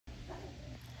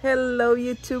Hello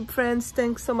YouTube friends,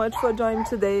 thanks so much for joining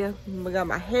today. I got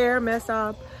my hair messed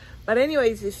up, but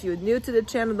anyways, if you're new to the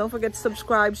channel, don't forget to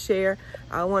subscribe, share.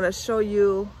 I want to show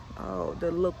you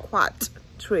the Loquat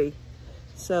tree,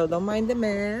 so don't mind the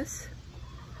mess.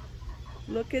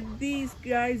 Look at these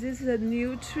guys. This is a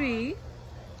new tree.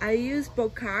 I used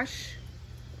bokash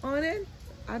on it.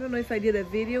 I don't know if I did a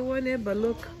video on it, but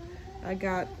look, I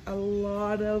got a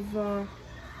lot of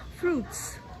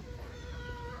fruits.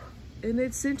 And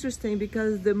it's interesting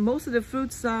because most of the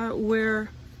fruits were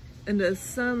in the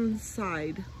sun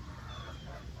side.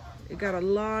 It got a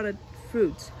lot of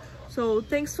fruits. So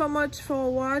thanks so much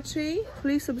for watching.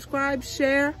 Please subscribe,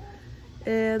 share,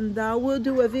 and I will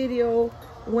do a video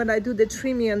when I do the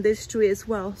trimming on this tree as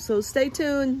well. So stay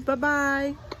tuned.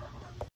 Bye-bye.